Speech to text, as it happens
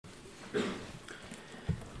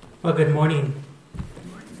Well, good morning.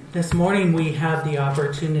 This morning we have the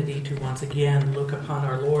opportunity to once again look upon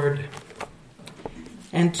our Lord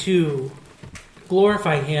and to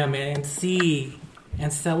glorify Him and see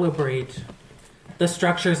and celebrate the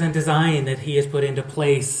structures and design that He has put into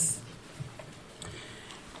place.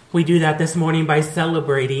 We do that this morning by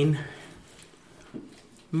celebrating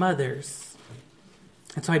mothers.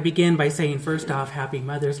 And so I begin by saying, first off, Happy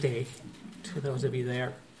Mother's Day to those of you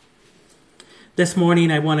there. This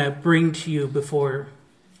morning I want to bring you before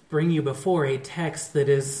a text that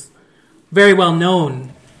is very well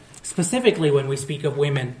known, specifically when we speak of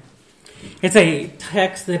women. It's a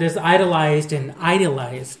text that is idolized and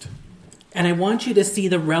idealized. And I want you to see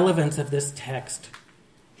the relevance of this text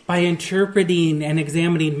by interpreting and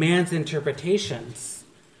examining man's interpretations,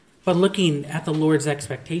 but looking at the Lord's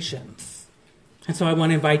expectations. And so I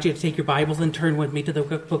want to invite you to take your Bibles and turn with me to the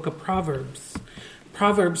book of Proverbs.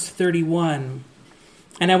 Proverbs 31.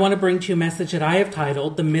 And I want to bring to you a message that I have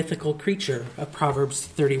titled The Mythical Creature of Proverbs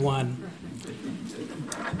 31.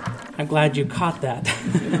 I'm glad you caught that.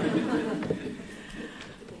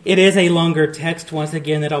 It is a longer text, once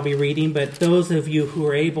again, that I'll be reading, but those of you who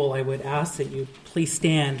are able, I would ask that you please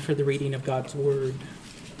stand for the reading of God's Word.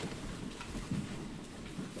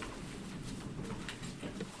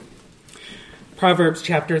 Proverbs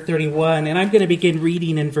chapter 31, and I'm going to begin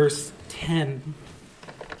reading in verse 10.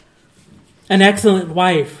 An excellent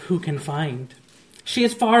wife who can find? She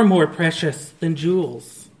is far more precious than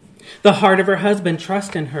jewels. The heart of her husband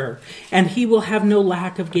trusts in her, and he will have no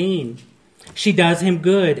lack of gain. She does him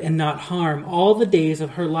good and not harm all the days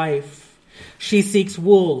of her life. She seeks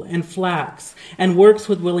wool and flax and works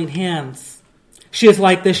with willing hands. She is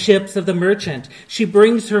like the ships of the merchant. She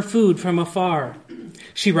brings her food from afar.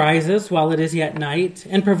 She rises while it is yet night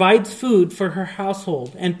and provides food for her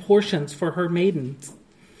household and portions for her maidens.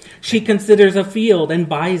 She considers a field and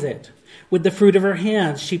buys it. With the fruit of her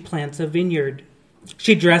hands, she plants a vineyard.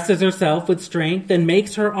 She dresses herself with strength and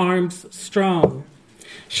makes her arms strong.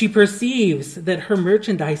 She perceives that her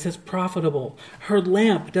merchandise is profitable. Her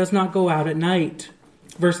lamp does not go out at night.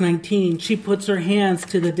 Verse 19, she puts her hands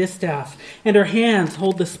to the distaff, and her hands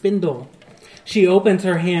hold the spindle. She opens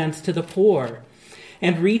her hands to the poor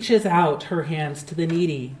and reaches out her hands to the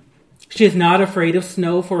needy. She is not afraid of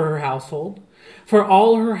snow for her household, for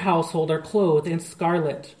all her household are clothed in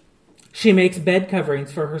scarlet. She makes bed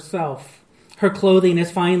coverings for herself. Her clothing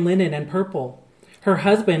is fine linen and purple. Her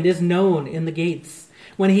husband is known in the gates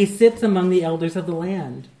when he sits among the elders of the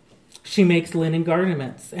land. She makes linen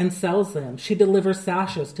garments and sells them. She delivers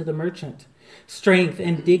sashes to the merchant. Strength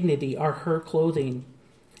and dignity are her clothing,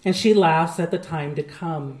 and she laughs at the time to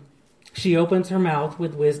come. She opens her mouth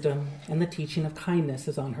with wisdom, and the teaching of kindness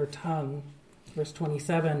is on her tongue. Verse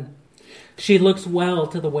 27. She looks well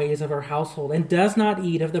to the ways of her household and does not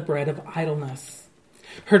eat of the bread of idleness.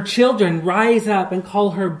 Her children rise up and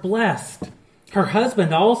call her blessed. Her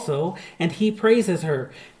husband also, and he praises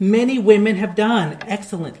her. Many women have done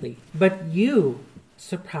excellently, but you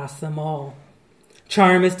surpass them all.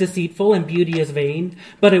 Charm is deceitful and beauty is vain,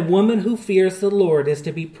 but a woman who fears the Lord is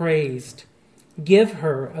to be praised. Give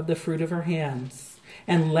her of the fruit of her hands,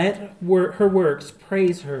 and let her works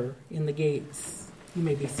praise her in the gates. You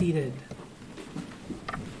may be seated.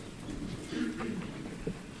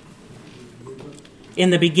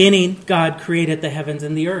 In the beginning, God created the heavens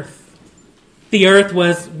and the earth. The earth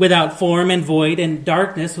was without form and void, and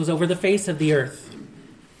darkness was over the face of the earth.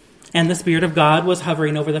 And the Spirit of God was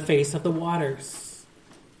hovering over the face of the waters.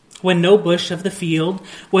 When no bush of the field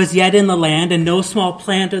was yet in the land, and no small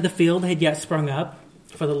plant of the field had yet sprung up,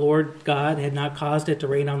 for the Lord God had not caused it to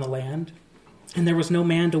rain on the land, and there was no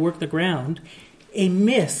man to work the ground, a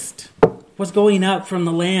mist was going up from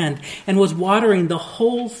the land and was watering the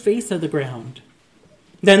whole face of the ground.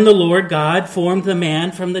 Then the Lord God formed the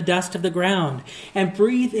man from the dust of the ground and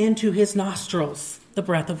breathed into his nostrils the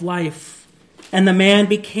breath of life, and the man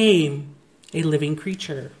became a living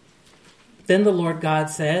creature. Then the Lord God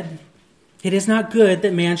said, "It is not good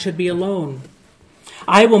that man should be alone.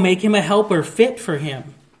 I will make him a helper fit for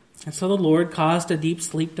him." And so the Lord caused a deep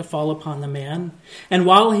sleep to fall upon the man, and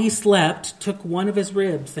while he slept, took one of his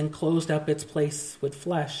ribs and closed up its place with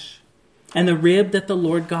flesh. And the rib that the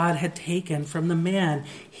Lord God had taken from the man,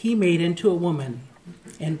 he made into a woman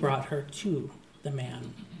and brought her to the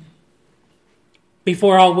man.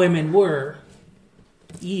 Before all women were,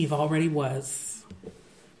 Eve already was.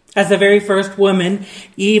 As the very first woman,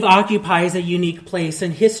 Eve occupies a unique place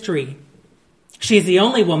in history. She is the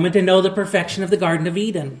only woman to know the perfection of the Garden of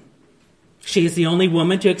Eden. She is the only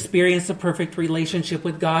woman to experience a perfect relationship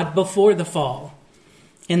with God before the fall.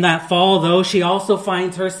 In that fall, though, she also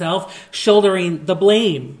finds herself shouldering the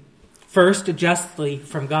blame first justly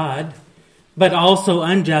from God, but also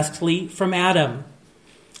unjustly from Adam.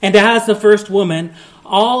 And as the first woman,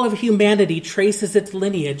 all of humanity traces its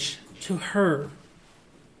lineage to her.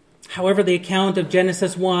 However, the account of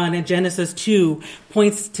Genesis 1 and Genesis 2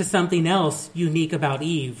 points to something else unique about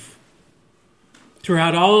Eve.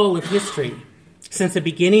 Throughout all of history, since the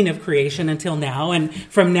beginning of creation until now, and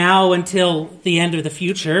from now until the end of the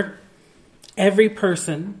future, every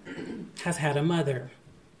person has had a mother,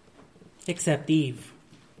 except Eve.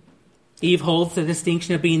 Eve holds the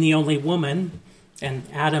distinction of being the only woman, and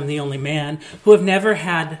Adam the only man, who have never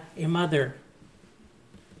had a mother.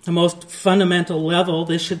 The most fundamental level,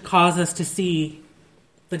 this should cause us to see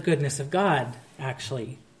the goodness of God,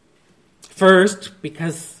 actually. First,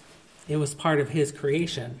 because it was part of his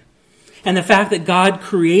creation. And the fact that God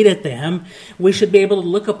created them, we should be able to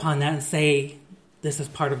look upon that and say, this is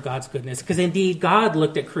part of God's goodness. Because indeed, God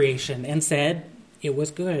looked at creation and said, it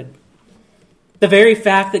was good. The very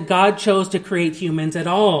fact that God chose to create humans at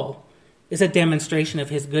all is a demonstration of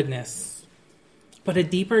his goodness. But a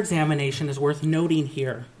deeper examination is worth noting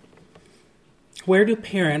here. Where do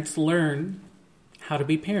parents learn how to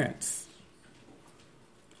be parents?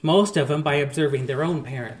 Most of them by observing their own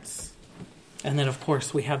parents. And then, of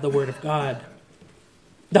course, we have the Word of God.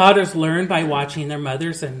 Daughters learn by watching their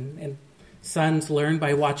mothers, and sons learn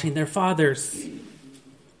by watching their fathers.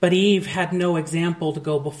 But Eve had no example to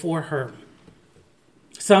go before her.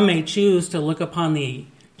 Some may choose to look upon the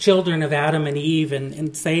children of Adam and Eve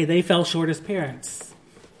and say they fell short as parents.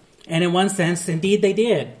 And in one sense, indeed they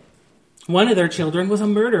did. One of their children was a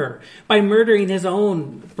murderer by murdering his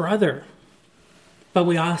own brother. But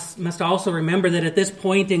we must also remember that at this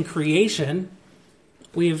point in creation,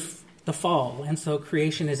 we've the fall, and so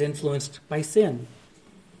creation is influenced by sin.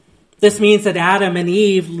 This means that Adam and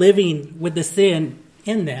Eve, living with the sin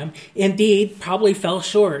in them, indeed probably fell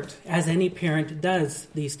short, as any parent does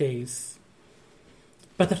these days.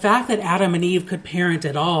 But the fact that Adam and Eve could parent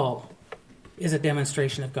at all is a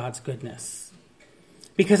demonstration of God's goodness.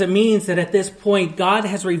 Because it means that at this point, God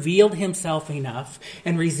has revealed himself enough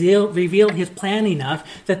and revealed his plan enough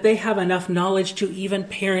that they have enough knowledge to even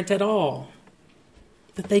parent at all,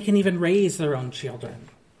 that they can even raise their own children.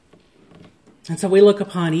 And so we look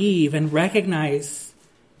upon Eve and recognize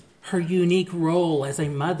her unique role as a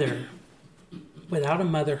mother without a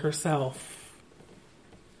mother herself.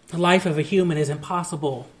 The life of a human is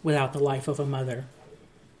impossible without the life of a mother.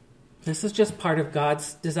 This is just part of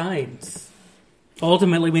God's designs.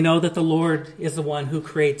 Ultimately, we know that the Lord is the one who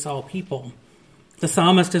creates all people. The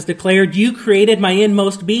psalmist has declared, "You created my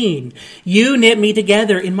inmost being. You knit me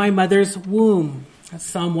together in my mother's womb." That's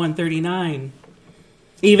Psalm 139.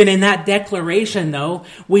 Even in that declaration, though,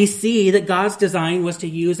 we see that God's design was to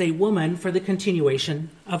use a woman for the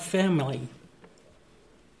continuation of family.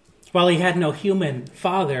 While he had no human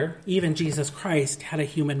father, even Jesus Christ had a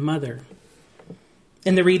human mother.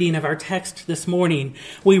 In the reading of our text this morning,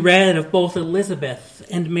 we read of both Elizabeth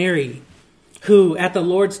and Mary, who, at the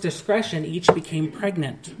Lord's discretion, each became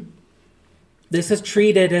pregnant. This is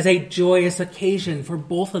treated as a joyous occasion for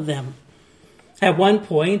both of them. At one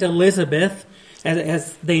point, Elizabeth,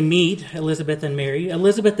 as they meet, Elizabeth and Mary,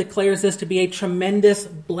 Elizabeth declares this to be a tremendous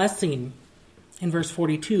blessing in verse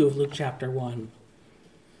 42 of Luke chapter 1.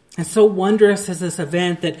 And so wondrous is this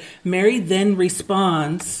event that Mary then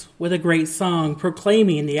responds with a great song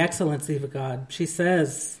proclaiming the excellency of God. She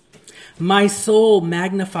says, "My soul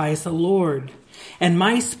magnifies the Lord, and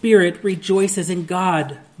my spirit rejoices in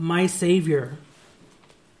God, my Savior."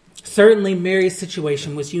 Certainly Mary's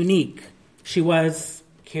situation was unique. She was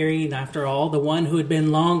carrying, after all, the one who had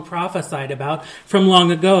been long prophesied about from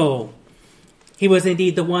long ago. He was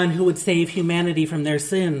indeed the one who would save humanity from their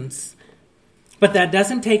sins. But that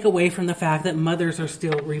doesn't take away from the fact that mothers are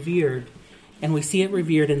still revered, and we see it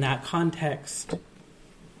revered in that context.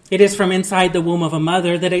 It is from inside the womb of a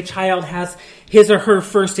mother that a child has his or her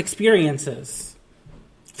first experiences.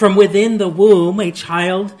 From within the womb, a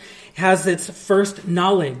child has its first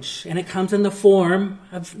knowledge, and it comes in the form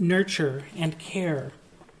of nurture and care.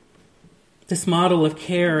 This model of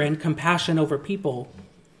care and compassion over people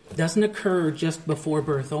doesn't occur just before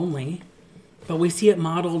birth only, but we see it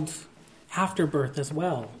modeled after birth as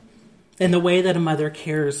well, in the way that a mother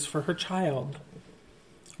cares for her child.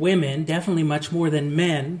 Women, definitely much more than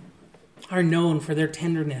men, are known for their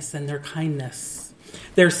tenderness and their kindness,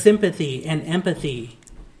 their sympathy and empathy,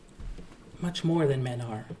 much more than men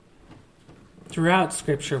are. Throughout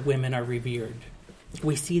Scripture, women are revered.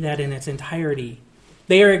 We see that in its entirety.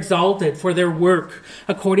 They are exalted for their work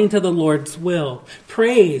according to the Lord's will,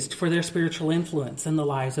 praised for their spiritual influence in the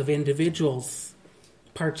lives of individuals,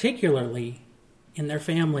 particularly in their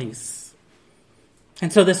families.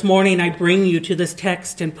 And so this morning I bring you to this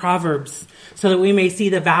text in Proverbs so that we may see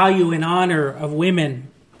the value and honor of women.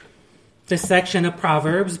 This section of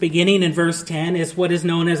Proverbs, beginning in verse 10, is what is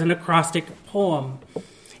known as an acrostic poem,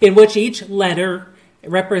 in which each letter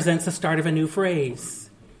represents the start of a new phrase.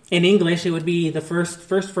 In English, it would be the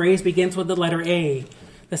first phrase begins with the letter A,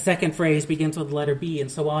 the second phrase begins with the letter B, and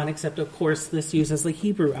so on, except, of course, this uses the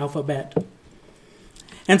Hebrew alphabet.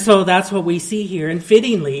 And so that's what we see here. And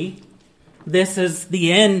fittingly, this is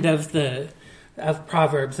the end of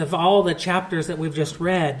Proverbs, of all the chapters that we've just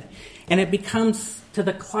read. And it becomes to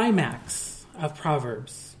the climax of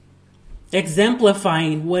Proverbs,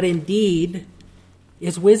 exemplifying what indeed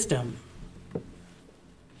is wisdom.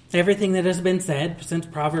 Everything that has been said since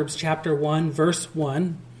Proverbs chapter 1, verse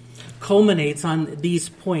 1, culminates on these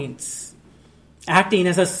points, acting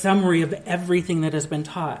as a summary of everything that has been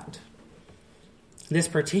taught. This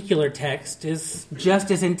particular text is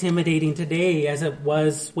just as intimidating today as it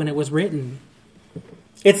was when it was written.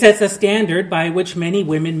 It sets a standard by which many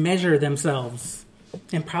women measure themselves,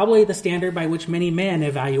 and probably the standard by which many men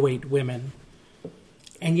evaluate women.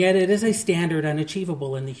 And yet it is a standard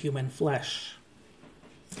unachievable in the human flesh.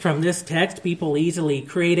 From this text, people easily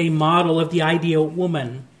create a model of the ideal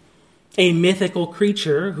woman, a mythical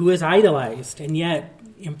creature who is idolized and yet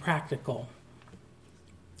impractical.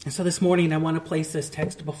 And so this morning I want to place this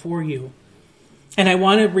text before you, and I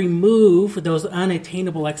want to remove those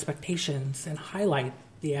unattainable expectations and highlight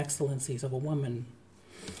the excellencies of a woman.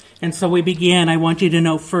 And so we begin. I want you to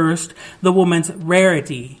know first the woman's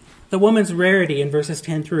rarity. The woman's rarity in verses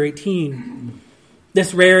 10 through 18.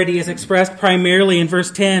 This rarity is expressed primarily in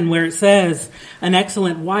verse 10, where it says, "An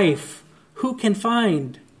excellent wife, who can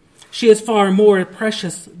find? She is far more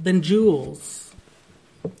precious than jewels."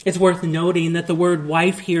 It's worth noting that the word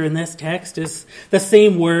wife here in this text is the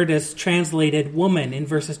same word as translated woman in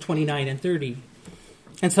verses 29 and 30.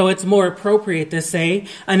 And so it's more appropriate to say,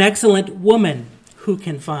 "An excellent woman, who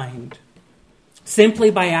can find?"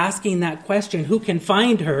 Simply by asking that question, who can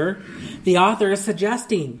find her, the author is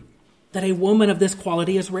suggesting that a woman of this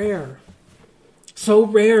quality is rare. So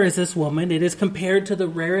rare is this woman, it is compared to the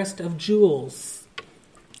rarest of jewels.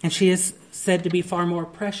 And she is said to be far more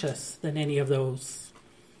precious than any of those.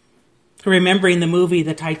 Remembering the movie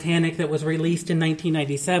The Titanic that was released in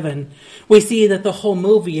 1997, we see that the whole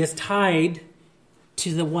movie is tied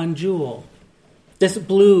to the one jewel, this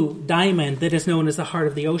blue diamond that is known as the heart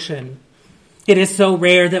of the ocean. It is so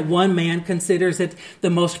rare that one man considers it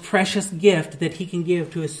the most precious gift that he can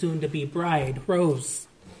give to his soon-to-be bride, Rose,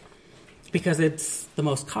 because it's the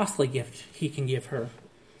most costly gift he can give her.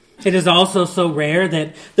 It is also so rare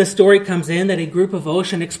that the story comes in that a group of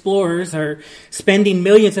ocean explorers are spending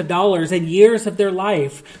millions of dollars and years of their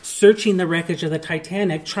life searching the wreckage of the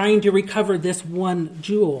Titanic, trying to recover this one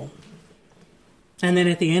jewel. And then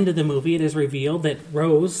at the end of the movie, it is revealed that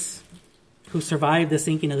Rose, who survived the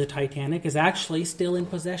sinking of the Titanic, is actually still in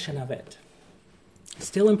possession of it.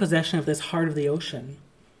 Still in possession of this heart of the ocean.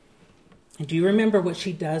 And do you remember what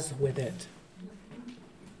she does with it?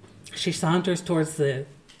 She saunters towards the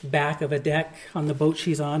back of a deck on the boat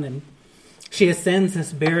she's on, and she ascends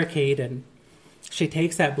this barricade, and she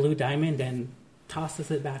takes that blue diamond and tosses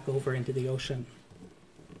it back over into the ocean.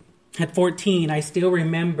 At 14, I still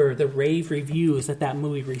remember the rave reviews that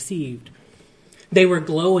movie received. They were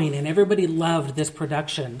glowing, and everybody loved this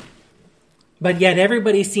production. But yet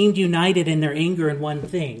everybody seemed united in their anger in one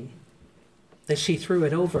thing, that she threw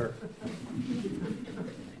it over.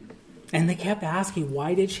 And they kept asking,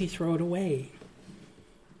 why did she throw it away?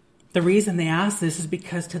 The reason they asked this is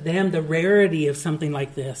because to them, the rarity of something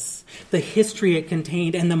like this, the history it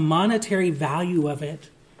contained, and the monetary value of it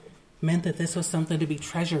meant that this was something to be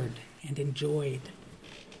treasured and enjoyed.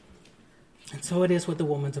 And so it is with the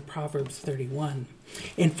woman of Proverbs 31.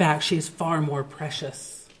 In fact, she is far more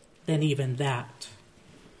precious than even that.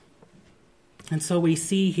 And so we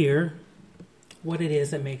see here what it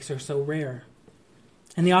is that makes her so rare.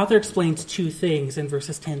 And the author explains two things in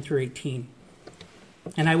verses 10 through 18.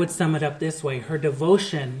 And I would sum it up this way: her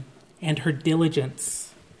devotion and her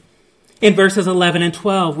diligence. In verses 11 and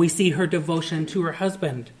 12, we see her devotion to her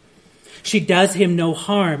husband. She does him no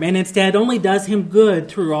harm, and instead only does him good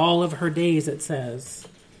through all of her days, it says.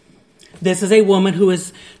 This is a woman who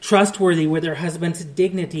is trustworthy with her husband's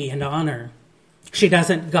dignity and honor. She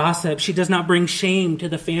doesn't gossip. She does not bring shame to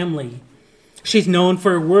the family. She's known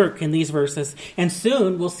for her work in these verses, and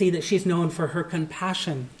soon we'll see that she's known for her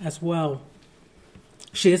compassion as well.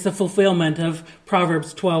 She is the fulfillment of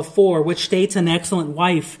Proverbs 12:4, which states an excellent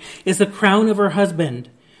wife is the crown of her husband,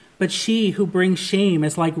 but she who brings shame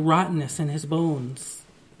is like rottenness in his bones.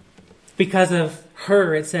 Because of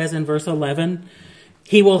her, it says in verse 11,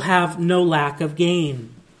 he will have no lack of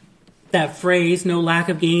gain. That phrase, no lack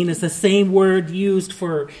of gain, is the same word used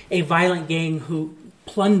for a violent gang who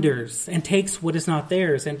plunders and takes what is not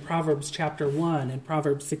theirs in Proverbs chapter 1 and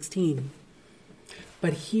Proverbs 16.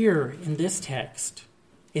 But here in this text,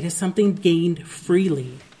 it is something gained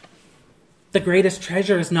freely. The greatest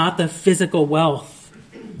treasure is not the physical wealth.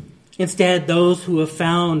 Instead, those who have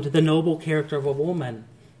found the noble character of a woman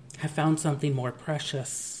have found something more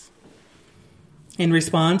precious. In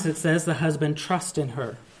response, it says the husband trusts in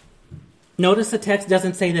her. Notice the text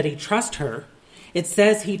doesn't say that he trusts her. It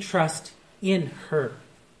says he trusts in her.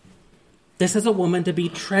 This is a woman to be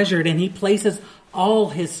treasured, and he places all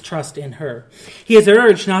his trust in her. He is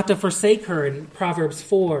urged not to forsake her in Proverbs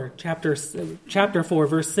 4, chapter 4,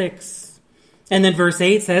 verse 6. And then verse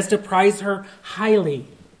 8 says to prize her highly.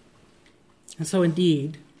 And so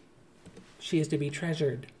indeed, she is to be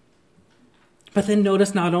treasured. But then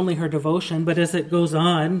notice not only her devotion, but as it goes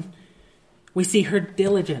on, we see her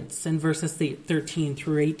diligence in verses 13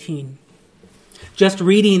 through 18. Just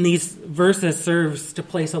reading these verses serves to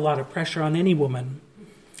place a lot of pressure on any woman.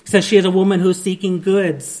 It says she is a woman who's seeking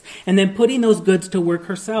goods and then putting those goods to work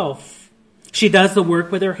herself. She does the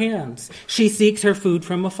work with her hands. She seeks her food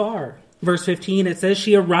from afar. Verse 15, it says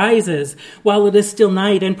she arises while it is still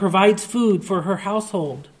night and provides food for her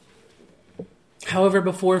household. However,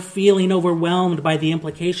 before feeling overwhelmed by the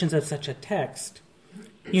implications of such a text,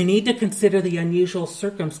 you need to consider the unusual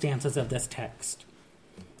circumstances of this text.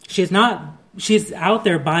 She's out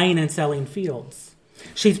there buying and selling fields.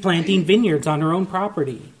 She's planting vineyards on her own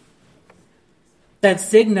property. That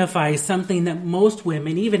signifies something that most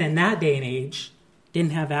women, even in that day and age,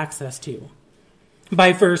 didn't have access to.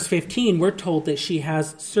 By verse 15, we're told that she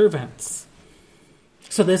has servants.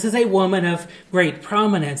 So this is a woman of great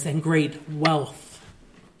prominence and great wealth.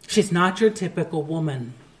 She's not your typical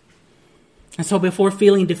woman. And so before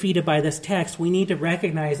feeling defeated by this text, we need to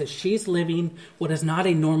recognize that she's living what is not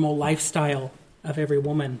a normal lifestyle of every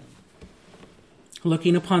woman.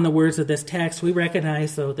 Looking upon the words of this text, we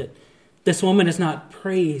recognize, though, that this woman is not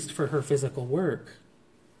praised for her physical work.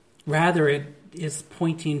 Rather, it is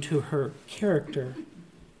pointing to her character.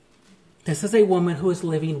 This is a woman who is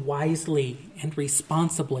living wisely and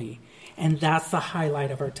responsibly, and that's the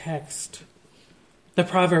highlight of our text. The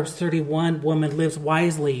Proverbs 31 woman lives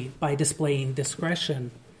wisely by displaying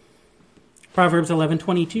discretion. Proverbs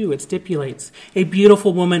 11:22, it stipulates, a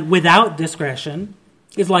beautiful woman without discretion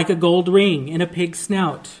is like a gold ring in a pig's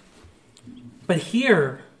snout. But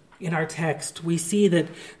here in our text, we see that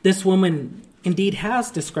this woman indeed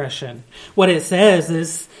has discretion. What it says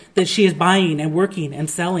is that she is buying and working and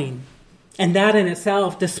selling. And that in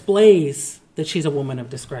itself displays that she's a woman of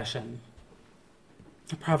discretion.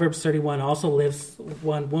 Proverbs 31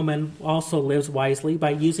 one woman also lives wisely by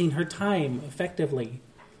using her time effectively.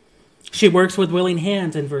 She works with willing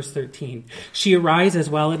hands in verse 13. She arises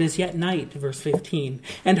while it is yet night, verse 15.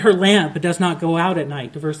 And her lamp does not go out at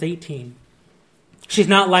night, verse 18. She's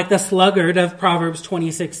not like the sluggard of Proverbs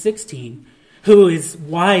 26:16, who is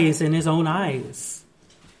wise in his own eyes.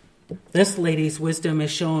 This lady's wisdom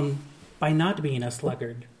is shown by not being a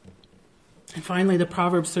sluggard. And finally, the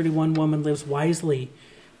Proverbs 31 woman lives wisely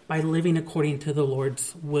by living according to the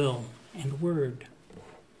Lord's will and word.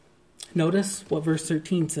 Notice what verse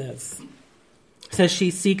 13 says. It says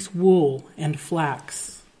she seeks wool and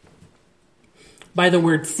flax. By the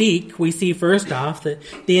word seek, we see first off the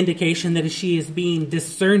indication that she is being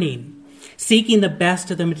discerning, seeking the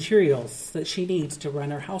best of the materials that she needs to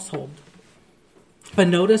run her household. But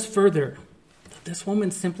notice further that this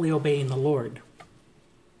woman's simply obeying the Lord.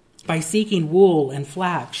 By seeking wool and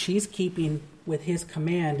flax, she's keeping with his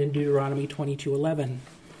command in Deuteronomy 22:11,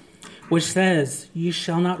 which says, "You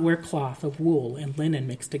shall not wear cloth of wool and linen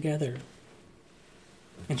mixed together."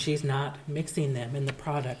 And she's not mixing them in the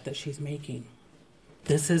product that she's making.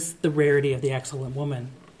 This is the rarity of the excellent woman.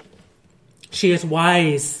 She is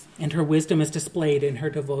wise, and her wisdom is displayed in her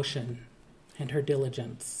devotion and her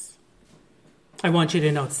diligence. I want you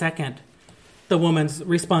to note, second, the woman's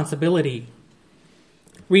responsibility.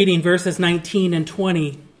 Reading verses 19 and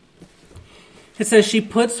 20, it says she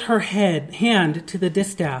puts her hand to the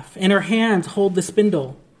distaff, and her hands hold the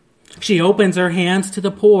spindle. She opens her hands to the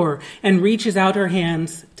poor and reaches out her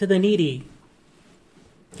hands to the needy.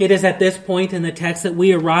 It is at this point in the text that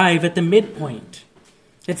we arrive at the midpoint.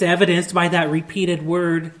 It's evidenced by that repeated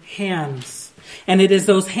word, hands. And it is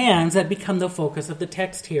those hands that become the focus of the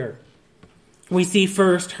text here. We see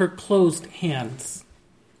first her closed hands.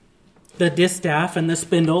 The distaff and the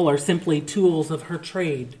spindle are simply tools of her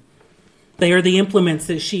trade. They are the implements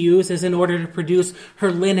that she uses in order to produce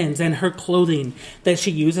her linens and her clothing, that she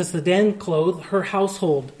uses to then clothe her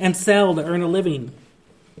household and sell to earn a living.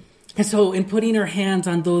 And so in putting her hands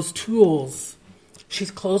on those tools, she's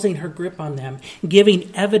closing her grip on them, giving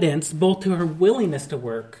evidence both to her willingness to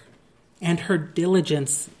work and her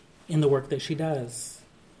diligence in the work that she does.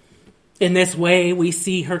 In this way, we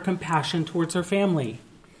see her compassion towards her family.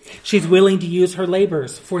 She's willing to use her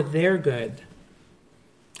labors for their good.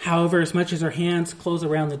 However, as much as her hands close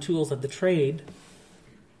around the tools of the trade,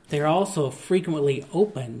 they are also frequently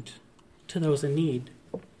opened to those in need.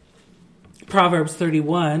 Proverbs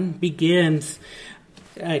 31 begins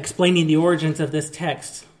explaining the origins of this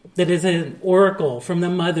text. That is an oracle from the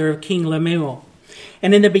mother of King Lemuel.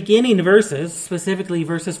 And in the beginning verses, specifically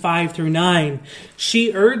verses 5 through 9,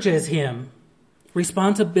 she urges him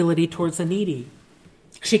responsibility towards the needy.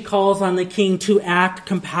 She calls on the king to act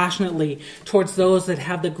compassionately towards those that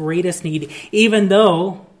have the greatest need, even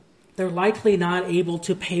though they're likely not able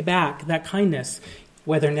to pay back that kindness,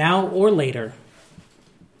 whether now or later.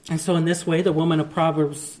 And so in this way, the woman of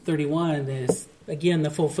Proverbs 31 is, again,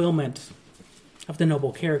 the fulfillment of the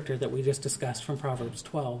noble character that we just discussed from Proverbs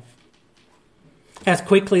 12. As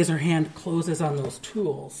quickly as her hand closes on those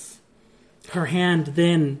tools, her hand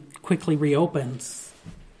then quickly reopens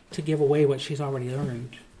to give away what she's already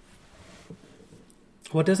earned.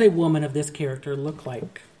 What does a woman of this character look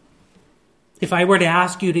like? If I were to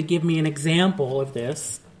ask you to give me an example of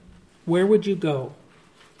this, where would you go?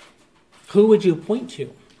 Who would you point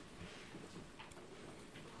to?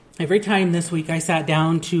 Every time this week I sat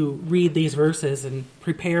down to read these verses and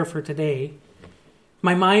prepare for today,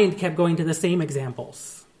 my mind kept going to the same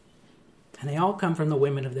examples. And they all come from the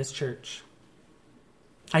women of this church.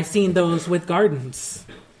 I've seen those with gardens,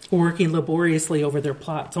 working laboriously over their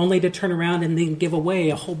plots, only to turn around and then give away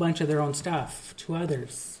a whole bunch of their own stuff to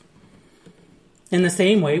others. In the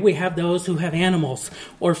same way, we have those who have animals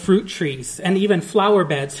or fruit trees and even flower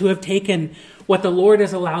beds who have taken what the Lord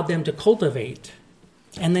has allowed them to cultivate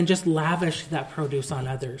and then just lavish that produce on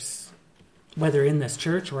others, whether in this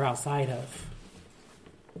church or outside of.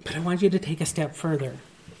 But I want you to take a step further.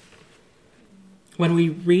 When we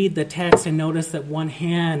read the text and notice that one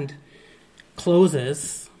hand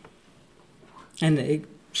closes and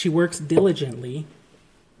she works diligently,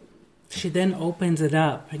 she then opens it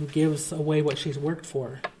up and gives away what she's worked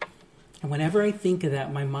for. And whenever I think of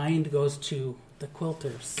that, my mind goes to the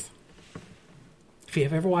quilters. If you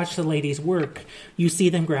have ever watched the ladies work, you see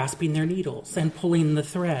them grasping their needles and pulling the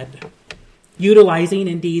thread, utilizing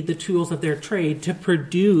indeed the tools of their trade to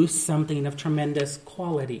produce something of tremendous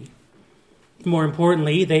quality. More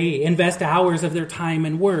importantly, they invest hours of their time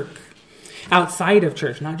and work outside of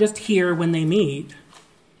church, not just here when they meet,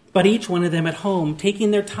 but each one of them at home,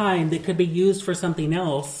 taking their time that could be used for something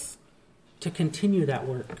else to continue that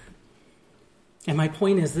work. And my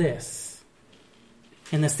point is this.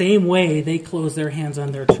 In the same way, they close their hands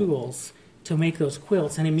on their tools to make those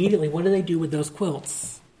quilts. And immediately, what do they do with those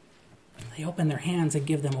quilts? They open their hands and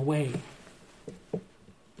give them away.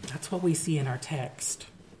 That's what we see in our text.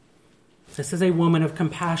 This is a woman of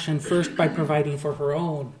compassion, first by providing for her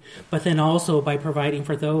own, but then also by providing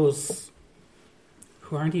for those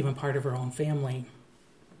who aren't even part of her own family.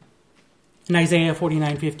 In Isaiah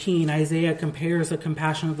 49:15, Isaiah compares the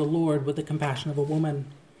compassion of the Lord with the compassion of a woman.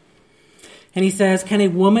 And he says, "Can a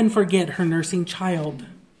woman forget her nursing child,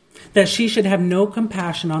 that she should have no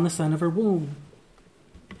compassion on the son of her womb?"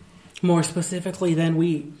 More specifically, then,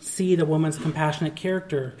 we see the woman's compassionate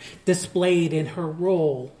character displayed in her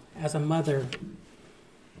role as a mother.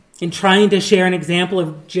 In trying to share an example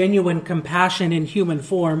of genuine compassion in human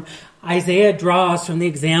form, Isaiah draws from the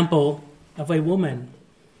example of a woman,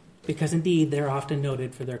 because indeed they're often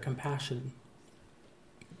noted for their compassion.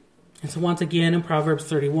 And so once again in Proverbs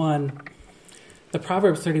 31, the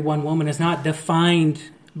Proverbs 31 woman is not defined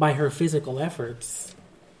by her physical efforts.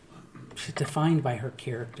 She's defined by her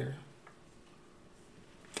character.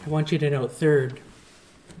 I want you to note, third,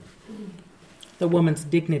 the woman's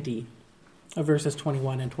dignity of verses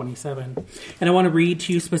 21 and 27. And I want to read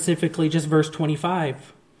to you specifically just verse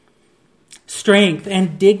 25. "Strength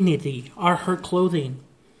and dignity are her clothing,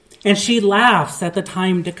 and she laughs at the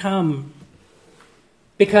time to come."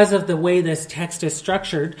 Because of the way this text is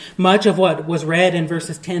structured, much of what was read in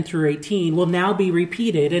verses 10 through 18 will now be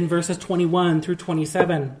repeated in verses 21 through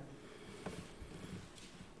 27.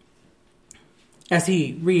 As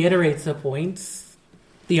he reiterates the points,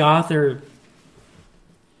 the author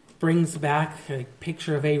brings back a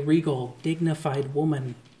picture of a regal, dignified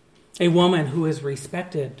woman, a woman who is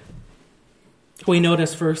respected. We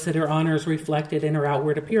notice first that her honor is reflected in her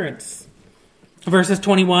outward appearance. Verses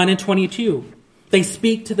 21 and 22. They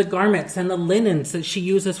speak to the garments and the linens that she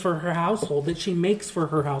uses for her household, that she makes for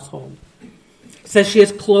her household. It says she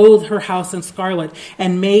has clothed her house in scarlet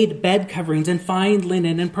and made bed coverings in fine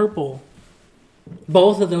linen and purple.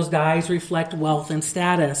 Both of those dyes reflect wealth and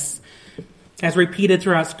status. As repeated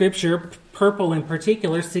throughout Scripture, purple in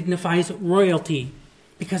particular signifies royalty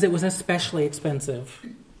because it was especially expensive.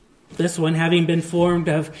 This one, having been formed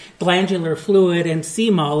of glandular fluid and sea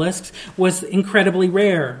mollusks, was incredibly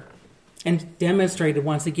rare and demonstrated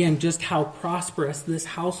once again just how prosperous this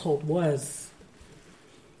household was.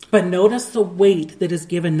 But notice the weight that is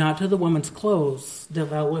given not to the woman's clothes,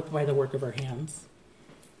 developed by the work of her hands,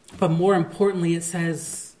 but more importantly, it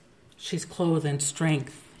says she's clothed in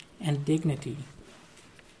strength and dignity.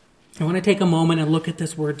 I want to take a moment and look at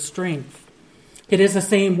this word strength. It is the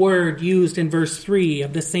same word used in verse 3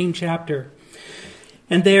 of the same chapter.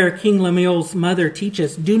 And there, King Lemuel's mother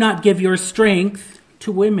teaches, do not give your strength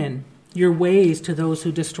to women, your ways to those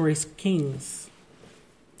who destroy kings.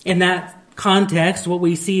 In that context, what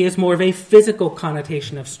we see is more of a physical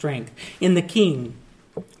connotation of strength in the king.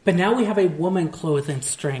 But now we have a woman clothed in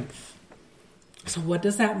strength. So what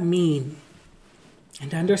does that mean?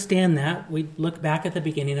 And to understand that, we look back at the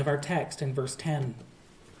beginning of our text in verse 10.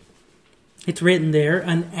 It's written there,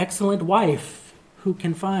 an excellent wife who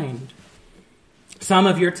can find. Some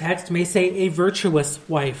of your text may say a virtuous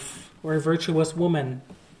wife or a virtuous woman.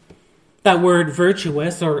 That word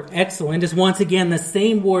virtuous or excellent is once again the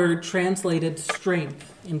same word translated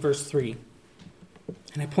strength in verse 3.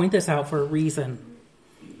 And I point this out for a reason.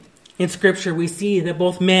 In Scripture, we see that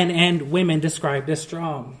both men and women described as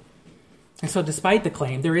strong. And so despite the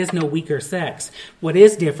claim, there is no weaker sex. What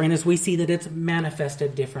is different is we see that it's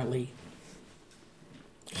manifested differently.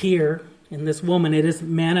 Here, in this woman, it is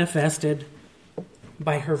manifested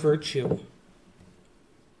by her virtue.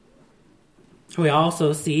 We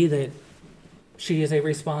also see that she is a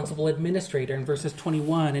responsible administrator in verses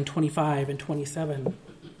 21 and 25 and 27.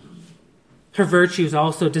 Her virtue is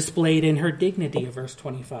also displayed in her dignity of verse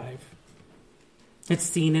 25. It's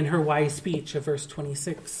seen in her wise speech of verse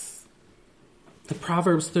 26. The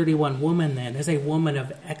Proverbs 31 woman, then, is a woman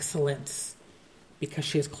of excellence because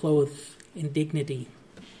she is clothed in dignity.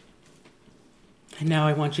 And now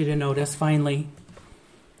I want you to notice, finally,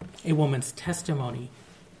 a woman's testimony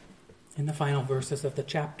in the final verses of the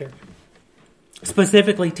chapter.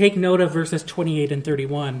 Specifically, take note of verses 28 and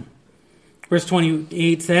 31. Verse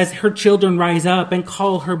 28 says, her children rise up and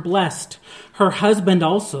call her blessed, her husband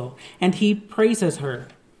also, and he praises her.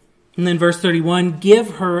 And then verse 31,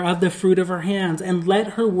 give her of the fruit of her hands, and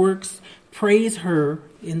let her works praise her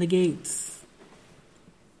in the gates.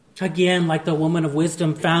 Again, like the woman of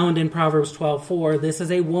wisdom found in Proverbs 12:4, this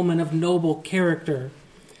is a woman of noble character,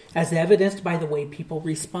 as evidenced by the way people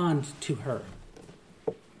respond to her.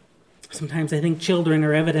 Sometimes I think children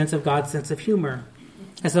are evidence of God's sense of humor,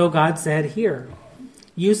 as though God said, here,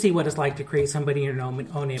 you see what it's like to create somebody in your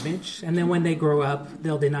own image, and then when they grow up,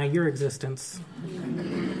 they'll deny your existence.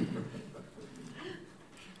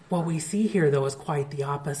 What we see here, though, is quite the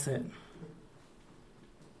opposite.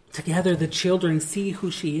 Together, the children see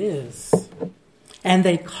who she is, and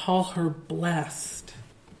they call her blessed.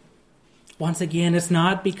 Once again, it's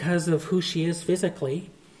not because of who she is physically.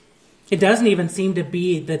 It doesn't even seem to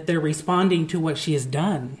be that they're responding to what she has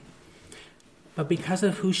done, but because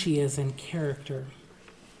of who she is in character.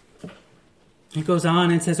 It goes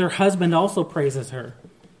on and says her husband also praises her.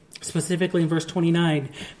 Specifically in verse 29,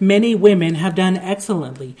 many women have done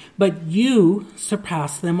excellently, but you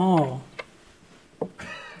surpass them all.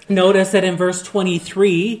 Notice that in verse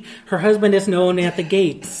 23, her husband is known at the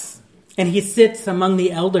gates, and he sits among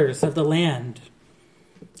the elders of the land.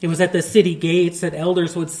 It was at the city gates that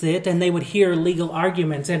elders would sit, and they would hear legal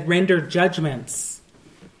arguments and render judgments.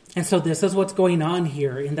 And so this is what's going on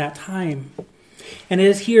here in that time. And it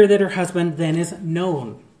is here that her husband then is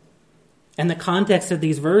known. And the context of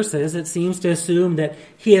these verses, it seems to assume that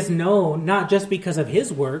he is known not just because of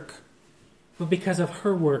his work, but because of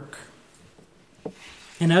her work.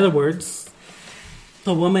 In other words,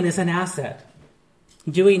 the woman is an asset,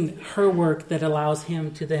 doing her work that allows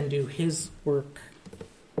him to then do his work.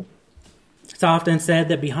 It's often said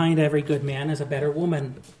that behind every good man is a better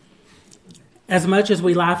woman. As much as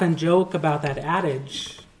we laugh and joke about that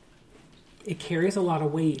adage, it carries a lot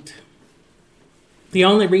of weight. The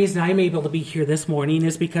only reason I'm able to be here this morning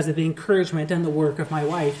is because of the encouragement and the work of my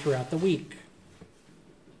wife throughout the week.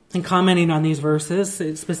 In commenting on these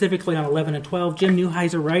verses, specifically on 11 and 12, Jim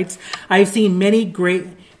Neuheiser writes, I've seen many great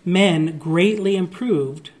men greatly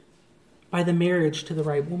improved by the marriage to the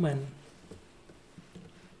right woman.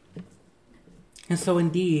 And so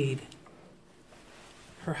indeed,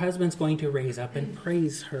 her husband's going to raise up and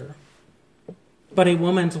praise her. But a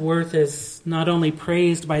woman's worth is not only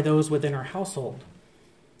praised by those within her household.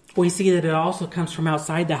 We see that it also comes from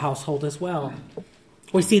outside the household as well.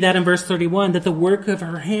 We see that in verse 31, that the work of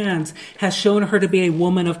her hands has shown her to be a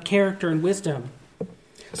woman of character and wisdom,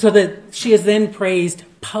 so that she is then praised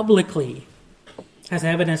publicly, as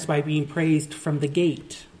evidenced by being praised from the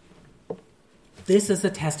gate. This is the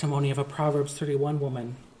testimony of a Proverbs 31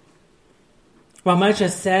 woman. While much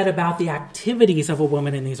is said about the activities of a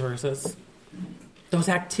woman in these verses, those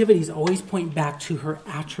activities always point back to her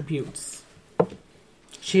attributes.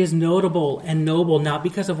 She is notable and noble not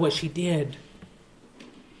because of what she did,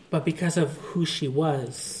 but because of who she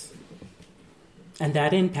was. And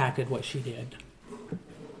that impacted what she did.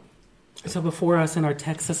 So before us in our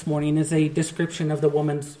text this morning is a description of the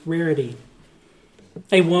woman's rarity.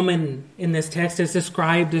 A woman in this text is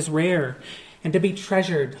described as rare and to be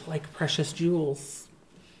treasured like precious jewels.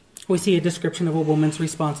 We see a description of a woman's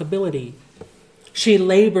responsibility. She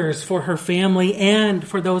labors for her family and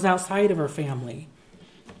for those outside of her family,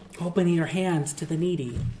 opening her hands to the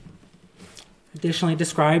needy. Additionally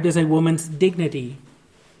described as a woman's dignity.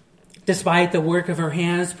 Despite the work of her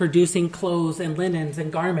hands producing clothes and linens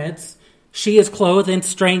and garments, she is clothed in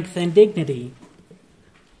strength and dignity.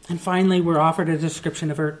 And finally, we're offered a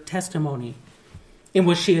description of her testimony, in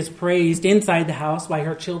which she is praised inside the house by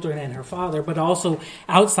her children and her father, but also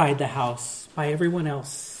outside the house by everyone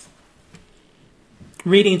else.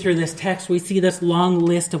 Reading through this text, we see this long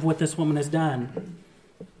list of what this woman has done,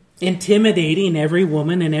 intimidating every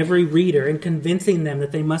woman and every reader and convincing them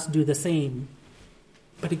that they must do the same.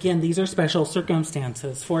 But again, these are special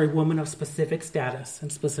circumstances for a woman of specific status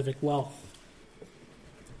and specific wealth.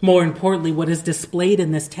 More importantly, what is displayed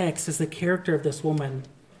in this text is the character of this woman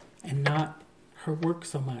and not her work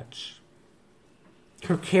so much.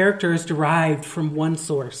 Her character is derived from one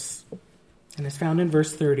source and is found in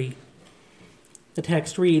verse 30. The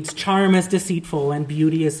text reads, "Charm is deceitful and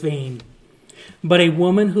beauty is vain, but a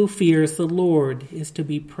woman who fears the Lord is to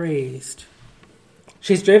be praised."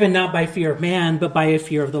 She's driven not by fear of man, but by a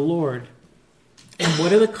fear of the Lord. And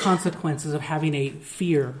what are the consequences of having a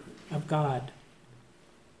fear of God?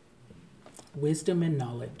 Wisdom and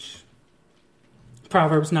knowledge.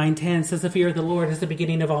 Proverbs 9:10 says the fear of the Lord is the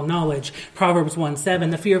beginning of all knowledge. Proverbs 1:7,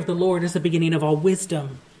 the fear of the Lord is the beginning of all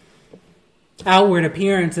wisdom. Outward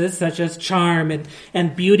appearances such as charm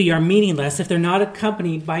and beauty are meaningless if they're not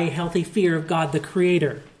accompanied by a healthy fear of God the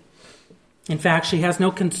Creator. In fact, she has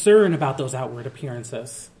no concern about those outward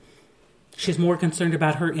appearances. She's more concerned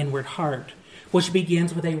about her inward heart, which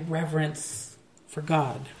begins with a reverence for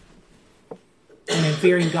God. And in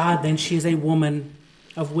fearing God, then she is a woman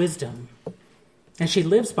of wisdom. And she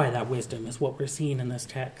lives by that wisdom, is what we're seeing in this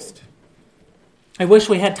text. I wish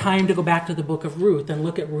we had time to go back to the book of Ruth and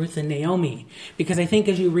look at Ruth and Naomi, because I think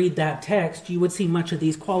as you read that text, you would see much of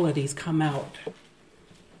these qualities come out.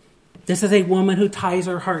 This is a woman who ties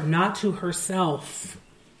her heart not to herself,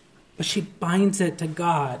 but she binds it to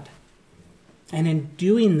God. And in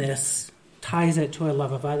doing this, ties it to a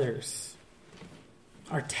love of others.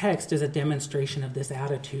 Our text is a demonstration of this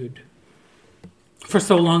attitude. For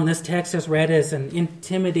so long, this text is read as an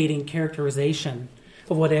intimidating characterization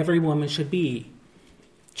of what every woman should be,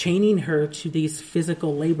 chaining her to these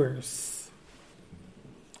physical labors.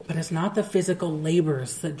 But it's not the physical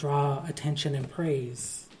labors that draw attention and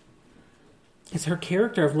praise. It's her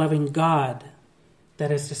character of loving God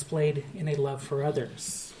that is displayed in a love for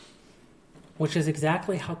others, which is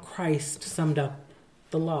exactly how Christ summed up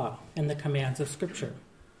the law and the commands of Scripture.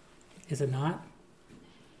 Is it not?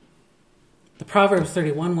 The Proverbs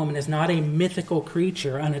 31 woman is not a mythical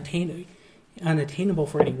creature unattainable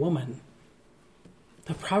for any woman.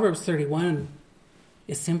 The Proverbs 31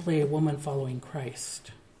 is simply a woman following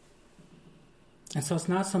Christ. And so it's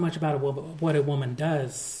not so much about what a woman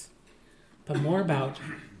does, but more about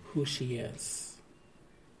who she is.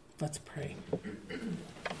 Let's pray.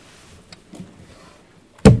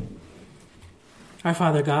 Our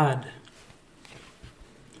Father God,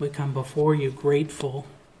 we come before you grateful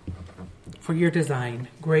for your design,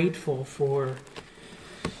 grateful for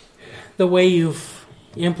the way you've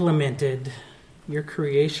implemented your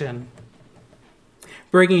creation,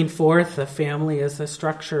 bringing forth the family as a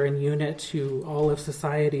structure and unit to all of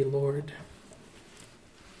society, Lord.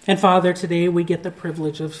 And Father, today we get the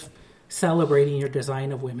privilege of celebrating your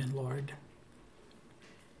design of women, Lord.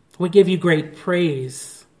 We give you great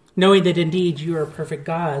praise, knowing that indeed you are a perfect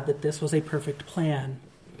God, that this was a perfect plan.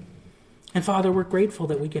 And Father, we're grateful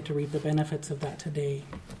that we get to reap the benefits of that today.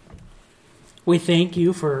 We thank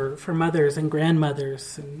you for mothers and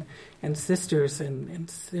grandmothers and sisters and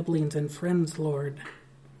siblings and friends, Lord.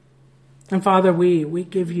 And Father, we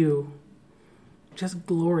give you just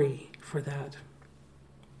glory for that.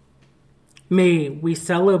 May we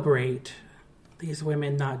celebrate these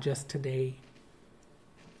women not just today,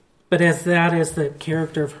 but as that is the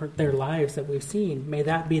character of their lives that we've seen, may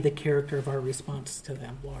that be the character of our response to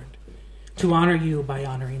them, Lord, to honor you by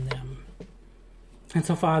honoring them. And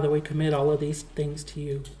so, Father, we commit all of these things to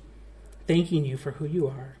you, thanking you for who you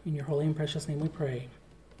are. In your holy and precious name we pray.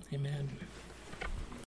 Amen.